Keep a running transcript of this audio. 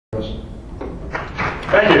Thank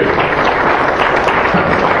you.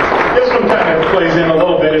 This one kind of plays in a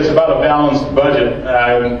little bit. It's about a balanced budget.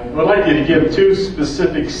 I would like you to give 2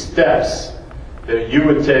 specific steps that you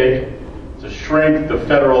would take to shrink the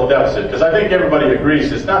federal deficit. Because I think everybody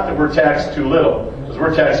agrees it's not that we're taxed too little, because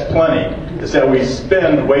we're taxed plenty. It's that we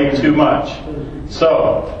spend way too much.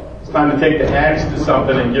 So it's time to take the axe to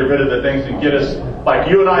something and get rid of the things that get us, like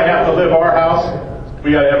you and I have to live our house,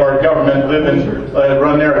 we got to have our government live and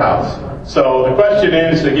run their house. So the question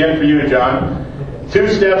is, again for you, John, 2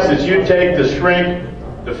 steps that you take to shrink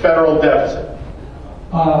the federal deficit.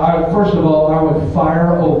 First of all, I would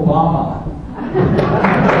fire Obama.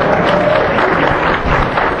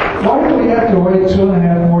 Why do we have to wait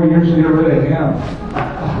 2.5 more years to get rid of him?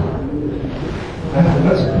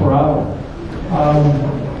 That's a problem.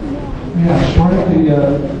 Shrink the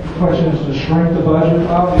question is to shrink the budget.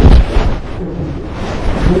 Obviously,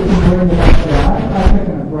 we can bring the budget down. I think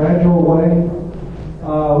in a gradual way.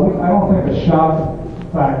 I don't think a shock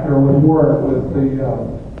factor would work with the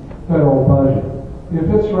federal budget. If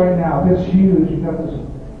it's right now, if it's huge, you've got this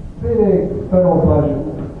big federal budget.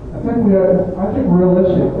 I think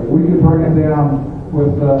realistically, we could bring it down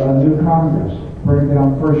with a new Congress, bring it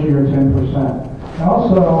down first year 10%. And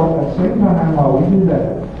also, at the same time, while we do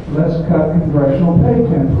that, let's cut congressional pay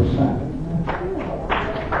 10%.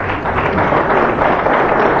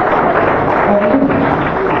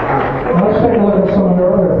 Let's take a look at some of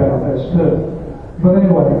their other benefits too. But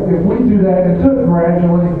anyway, if we do that and do it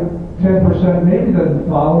gradually, 10%, maybe the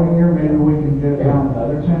following year, maybe we can get down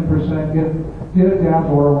another 10%, get it down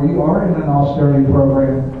to where we are in an austerity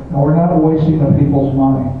program and we're not wasting the people's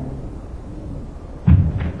money.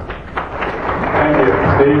 Thank you.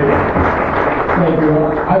 Steve? Thank you.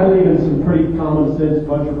 I believe in some pretty common sense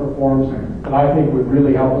budget reforms that I think would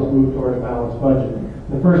really help us move toward a balanced budget.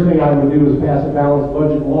 The first thing I would do is pass a balanced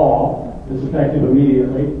budget law that's effective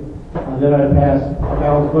immediately. Then I'd pass a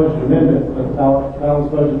balanced budget amendment, but the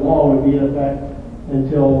balanced budget law would be in effect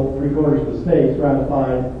until 3/4 of the states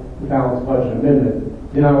ratified the balanced budget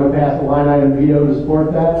amendment. Then I would pass a line item veto to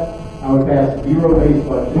support that. I would pass zero-based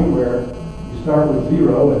budgeting, where you start with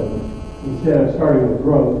zero and instead of starting with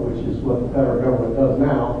growth, which is what the federal government does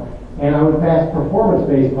now. And I would pass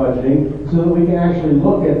performance-based budgeting so that we can actually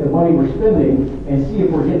look at the money we're spending and see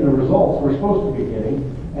if we're getting the results we're supposed to be getting.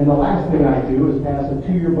 And the last thing I do is pass a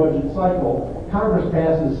 2-year budget cycle. Congress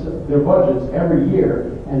passes their budgets every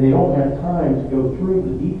year, and they don't have time to go through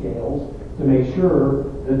the details to make sure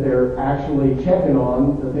that they're actually checking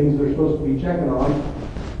on the things they're supposed to be checking on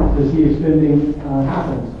to see if spending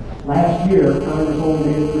happens. Last year, Congress only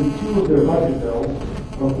made it through 2 of their budget bills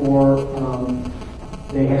before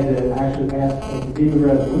they had to actually pass a continuing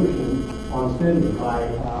resolution on spending by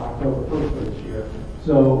October 1st of this year.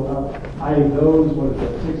 So I think those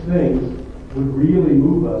 6 things would really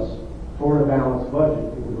move us toward a balanced budget.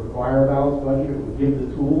 It would require a balanced budget. It would give the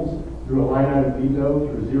tools through a line item veto,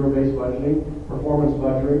 through zero-based budgeting, performance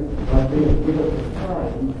budgeting, and give us the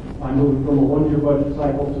time by moving from a 1-year budget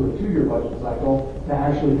cycle to a 2-year budget cycle to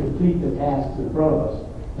actually complete the tasks in front of us,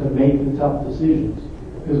 to make the tough decisions.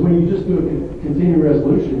 Because when you just do a continuing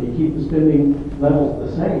resolution, you keep the spending levels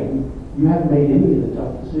the same, you haven't made any of the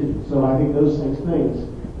tough decisions. So I think those 6 things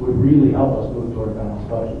would really help us move toward a balanced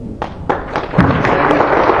budget.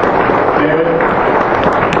 David?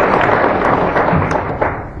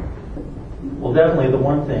 Well, definitely the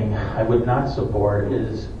one thing I would not support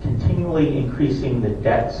is continually increasing the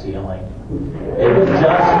debt ceiling. It was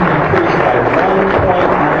just increased by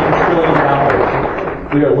 $1.9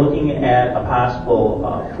 trillion. We are looking at a possible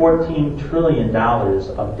 $14 trillion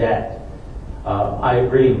of debt. I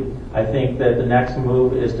agree. I think that the next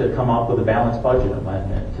move is to come up with a balanced budget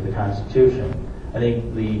amendment to the Constitution. I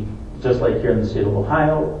think just like here in the state of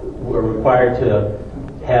Ohio, we're required to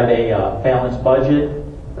have a balanced budget.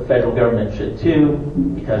 The federal government should too,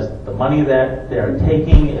 because the money that they're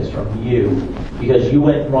taking is from you, because you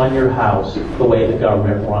wouldn't run your house the way the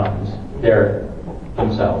government runs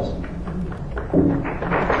themselves.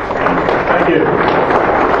 Thank you.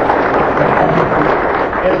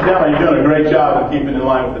 Incidentally, you're doing a great job of keeping in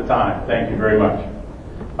line with the time. Thank you very much.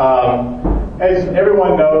 As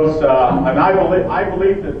everyone knows, and I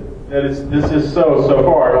believe that this is so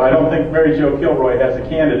far. I don't think Mary Jo Kilroy has a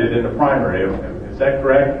candidate in the primary. Is that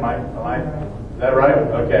correct? Is that right?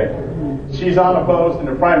 Okay. She's unopposed in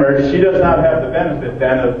the primary. She does not have the benefit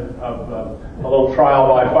then of a little trial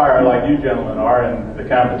by fire like you gentlemen are in the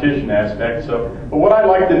competition aspect. But what I'd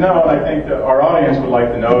like to know, and I think that our audience would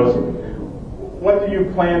like to know, is what do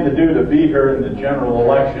you plan to do to beat her in the general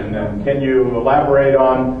election? And can you elaborate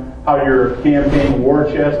on how your campaign war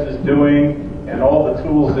chest is doing and all the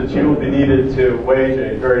tools that you will be needed to wage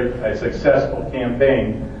a successful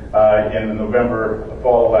campaign in the November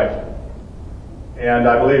fall election. And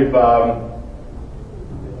I believe,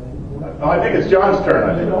 I think it's John's turn.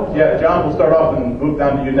 I think. Yeah, John will start off and move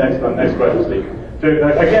down to you next on the next question, Steve. So,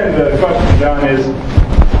 again, the question, John, is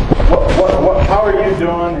how are you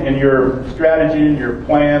doing in your strategy and your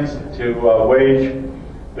plans to wage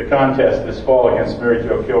the contest this fall against Mary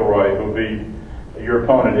Jo Kilroy, who will be your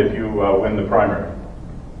opponent if you win the primary?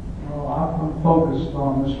 Well, I'm focused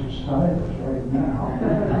on Mr. Stivers right now.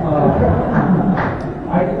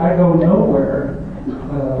 I go nowhere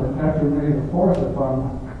after May the 4th if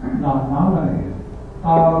I'm not nominated.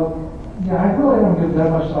 Yeah, I really don't give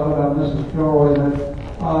that much thought about Mrs. Kilroy.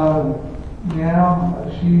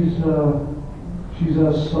 She's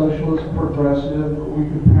a socialist, progressive. We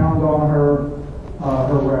can pound on her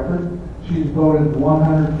record. She's voted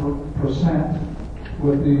 100%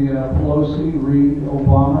 with the Pelosi, Reid,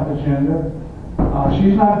 Obama agenda.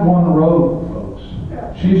 She's not going the road, folks.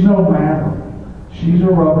 She's no maverick. She's a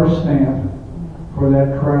rubber stamp for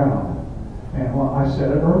that crowd. And well, I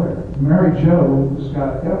said it earlier, Mary Jo has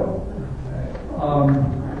got to go.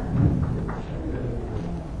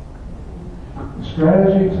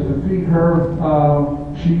 Strategy to defeat her,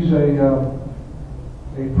 she's a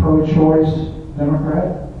pro-choice Democrat.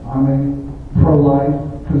 I'm a pro-life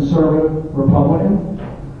conservative Republican.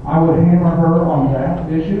 I would hammer her on that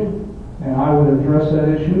issue, and I would address that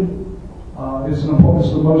issue. It's the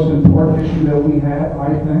most important issue that we have,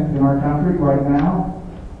 I think, in our country right now.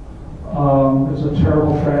 It's a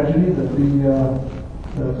terrible tragedy that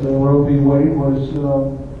the Roe v. Wade was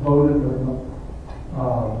voted,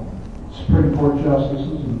 or Supreme Court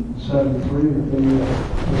justices in 73, that they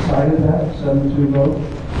decided that, 7-2 vote.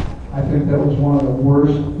 I think that was one of the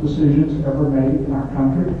worst decisions ever made in our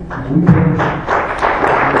country.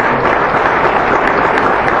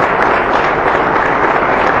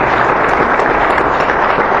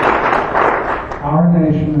 Our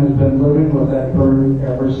nation has been living with that burden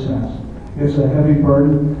ever since. It's a heavy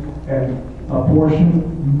burden, and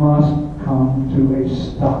abortion must come to a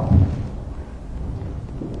stop.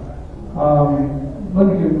 Let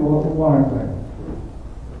me give you one thing.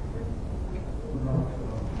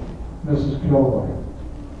 Mrs. Kilroy.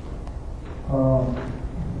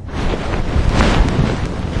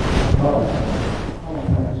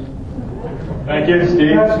 Thank you,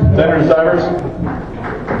 Steve. Senator Stivers.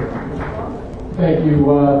 Thank you.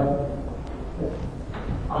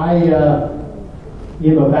 I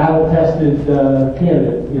am a battle-tested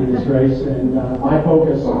candidate in this race, and my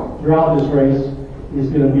focus throughout this race is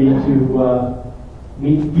going to be to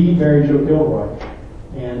beat Mary Jo Kilroy.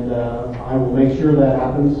 And I will make sure that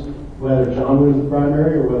happens, whether John wins the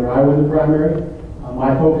primary or whether I win the primary.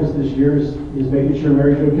 My focus this year is making sure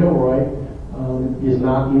Mary Jo Kilroy is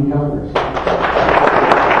not in Congress.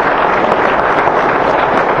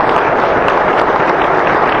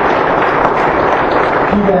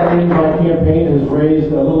 To that end, my campaign has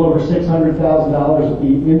raised a little over $600,000 at the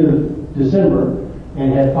end of December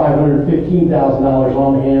and had $515,000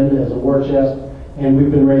 on hand as a war chest, and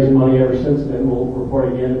we've been raising money ever since then. We'll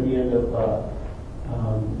report again at the end of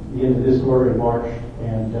this quarter in March.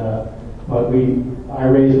 And but I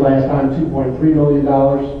raised last time $2.3 million,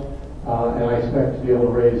 and I expect to be able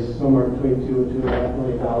to raise somewhere between $2 and $2.5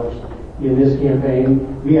 million in this campaign.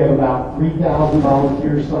 We have about 3,000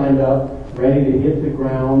 volunteers signed up, ready to hit the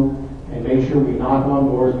ground and make sure we knock on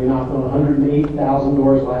doors. We knocked on 108,000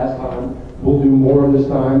 doors last time. We'll do more this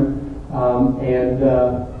time.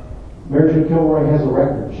 Mary Jo Kilroy has a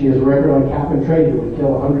record. She has a record on cap and trade that would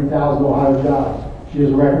kill 100,000 Ohio jobs. She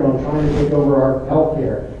has a record on trying to take over our health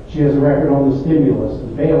care. She has a record on the stimulus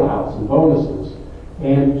and bailouts and bonuses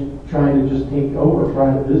and trying to just take over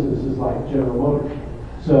private businesses like General Motors.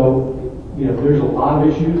 So, there's a lot of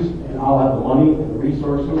issues, and I'll have the money and the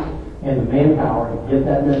resources and the manpower to get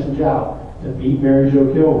that message out, to beat Mary Jo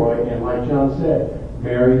Kilroy, and like John said,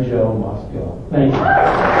 Mary Jo must go. Thank you.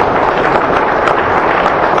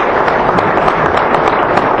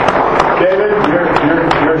 David,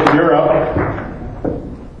 you're up.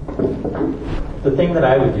 The thing that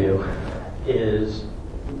I would do is,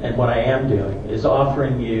 and what I am doing, is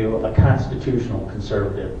offering you a constitutional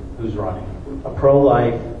conservative who's running, a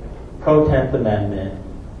pro-life, pro-10th Amendment,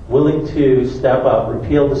 willing to step up,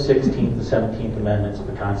 repeal the 16th and 17th Amendments of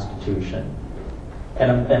the Constitution.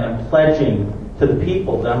 And I'm pledging to the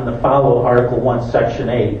people that I'm going to follow Article 1, Section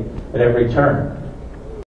 8 at every turn.